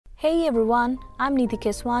Hey everyone, I'm Neeti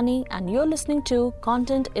Keswani and you're listening to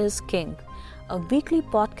Content is King, a weekly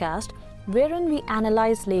podcast wherein we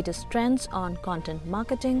analyze latest trends on content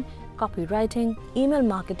marketing, copywriting, email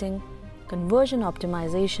marketing, conversion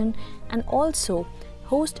optimization, and also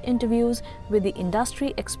host interviews with the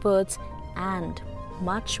industry experts and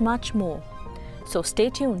much more. So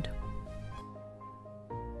stay tuned.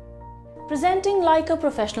 Presenting like a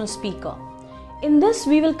professional speaker. In this,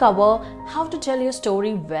 we will cover how to tell your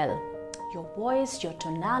story well. Your voice, your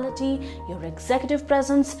tonality, your executive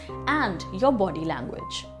presence, and your body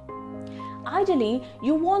language. Ideally,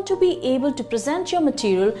 you want to be able to present your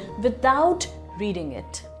material without reading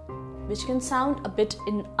it, which can sound a bit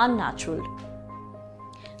unnatural.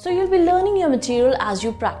 So you'll be learning your material as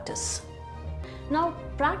you practice. Now,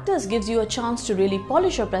 practice gives you a chance to really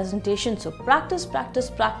polish your presentation, so practice,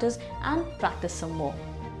 and practice some more.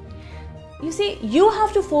 You see, you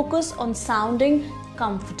have to focus on sounding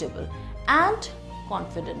comfortable and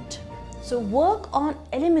confident. So work on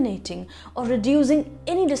eliminating or reducing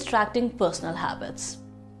any distracting personal habits.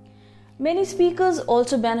 Many speakers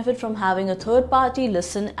also benefit from having a third party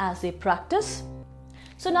listen as they practice.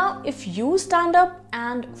 So now if you stand up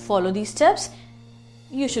and follow these steps,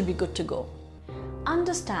 you should be good to go.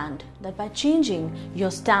 Understand that by changing your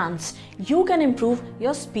stance, you can improve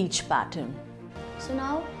your speech pattern. So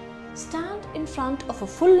now, stand in front of a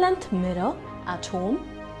full-length mirror at home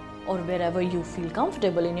or wherever you feel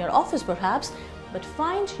comfortable, in your office perhaps, but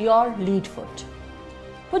find your lead foot.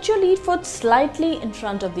 Put your lead foot slightly in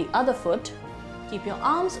front of the other foot. Keep your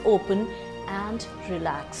arms open and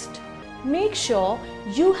relaxed. Make sure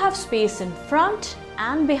you have space in front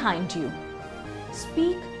and behind you.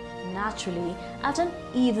 Speak naturally at an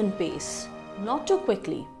even pace, not too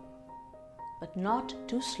quickly, but not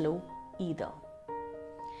too slow either.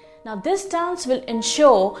 Now this stance will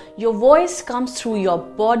ensure your voice comes through your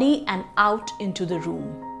body and out into the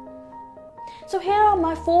room. So here are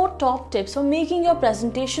my 4 top tips for making your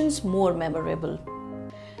presentations more memorable.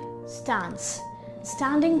 Stance.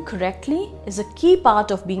 Standing correctly is a key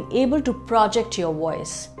part of being able to project your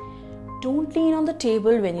voice. Don't lean on the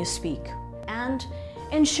table when you speak, and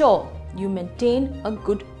ensure you maintain a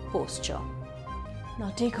good posture.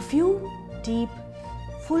 Now take a few deep,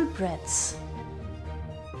 full breaths.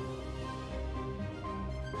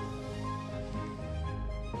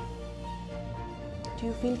 Do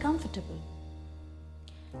you feel comfortable?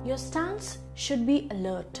 Your stance should be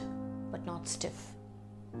alert but not stiff.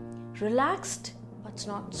 Relaxed but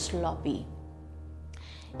not sloppy.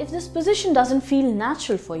 If this position doesn't feel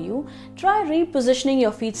natural for you, try repositioning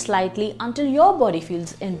your feet slightly until your body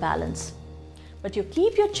feels in balance. But you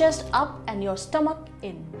keep your chest up and your stomach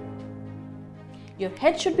in. Your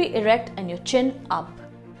head should be erect and your chin up,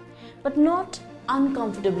 but not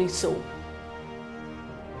uncomfortably so.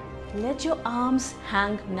 Let your arms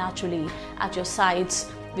hang naturally at your sides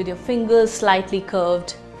with your fingers slightly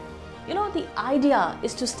curved. The idea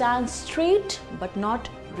is to stand straight but not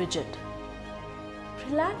rigid.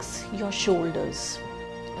 Relax your shoulders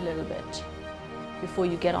a little bit before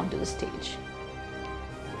you get onto the stage.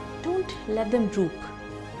 Don't let them droop.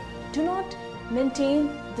 Do not maintain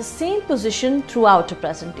the same position throughout a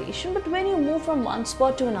presentation, but when you move from one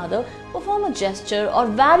spot to another, perform a gesture or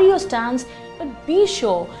vary your stance, but be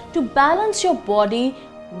sure to balance your body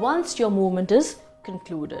once your movement is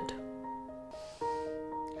concluded.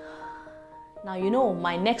 Now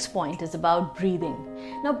my next point is about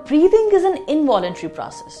breathing. Now breathing is an involuntary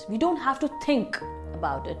process. We don't have to think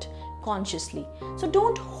about it consciously. So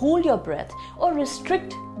don't hold your breath or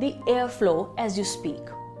restrict the airflow as you speak.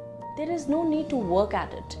 There is no need to work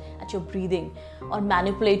at your breathing or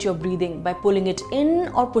manipulate your breathing by pulling it in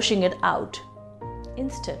or pushing it out.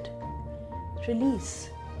 Instead, release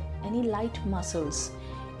any light muscles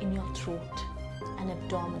in your throat and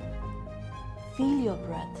abdomen. Feel your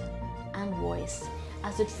breath and voice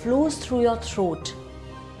as it flows through your throat,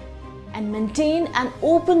 and maintain an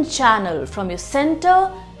open channel from your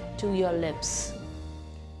center to your lips.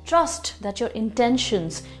 Trust that your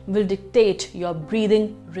intentions will dictate your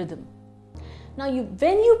breathing rhythm. Now,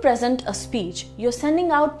 when you present a speech, you're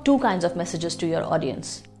sending out 2 kinds of messages to your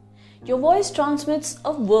audience. Your voice transmits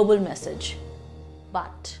a verbal message,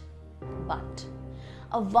 but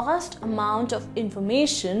a vast amount of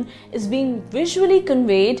information is being visually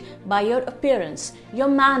conveyed by your appearance, your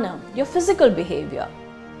manner, your physical behavior.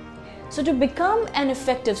 So to become an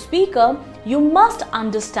effective speaker, you must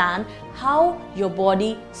understand how your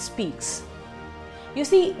body speaks. You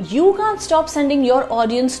see, you can't stop sending your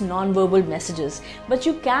audience non-verbal messages, but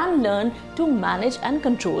you can learn to manage and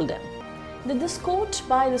control them. There's this quote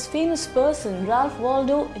by this famous person, Ralph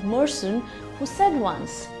Waldo Emerson, who said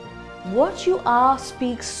once, What you are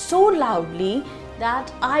speaks so loudly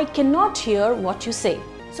that I cannot hear what you say.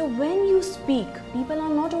 So when you speak, people are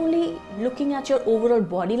not only looking at your overall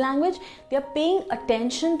body language, they are paying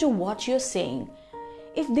attention to what you're saying.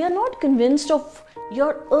 If they are not convinced of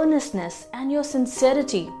your earnestness and your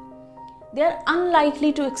sincerity, they are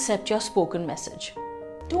unlikely to accept your spoken message.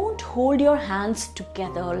 Don't hold your hands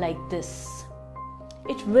together like this.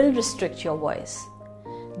 It will restrict your voice.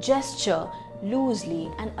 Gesture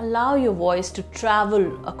loosely and allow your voice to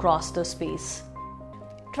travel across the space.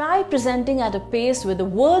 Try presenting at a pace where the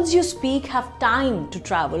words you speak have time to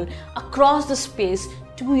travel across the space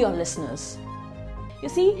to your listeners. You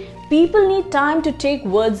see, people need time to take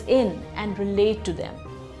words in and relate to them.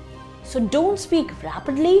 So don't speak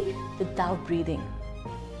rapidly without breathing.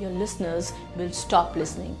 Your listeners will stop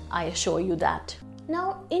listening, I assure you that.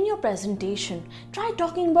 Now, in your presentation, try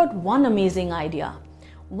talking about one amazing idea.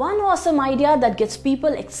 One awesome idea that gets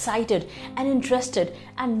people excited and interested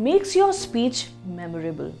and makes your speech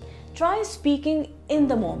memorable. Try speaking in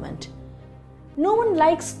the moment. No one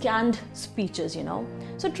likes canned speeches,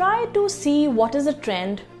 So try to see what is the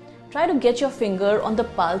trend. Try to get your finger on the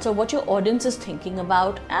pulse of what your audience is thinking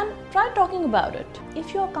about and try talking about it.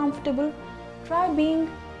 If you are comfortable, try being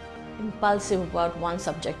impulsive about one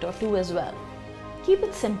subject or two as well. Keep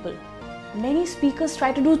it simple. Many speakers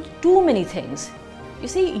try to do too many things. You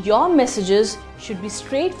see, your messages should be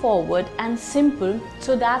straightforward and simple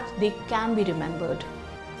so that they can be remembered.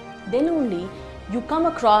 Then only you come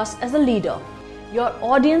across as a leader. Your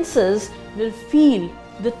audiences will feel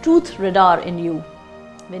the truth radar in you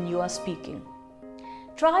when you are speaking.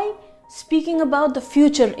 Try speaking about the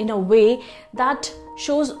future in a way that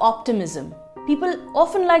shows optimism. People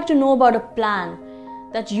often like to know about a plan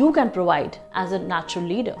that you can provide as a natural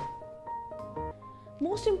leader.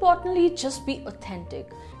 Most importantly, just be authentic.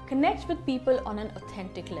 Connect with people on an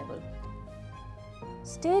authentic level.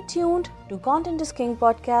 Stay tuned to Content is King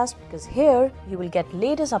podcast because here you will get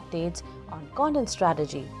latest updates on content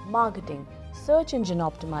strategy, marketing, search engine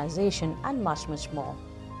optimization and much more.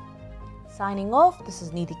 Signing off, this is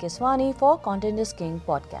Neeti Keswani for Content is King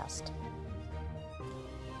podcast.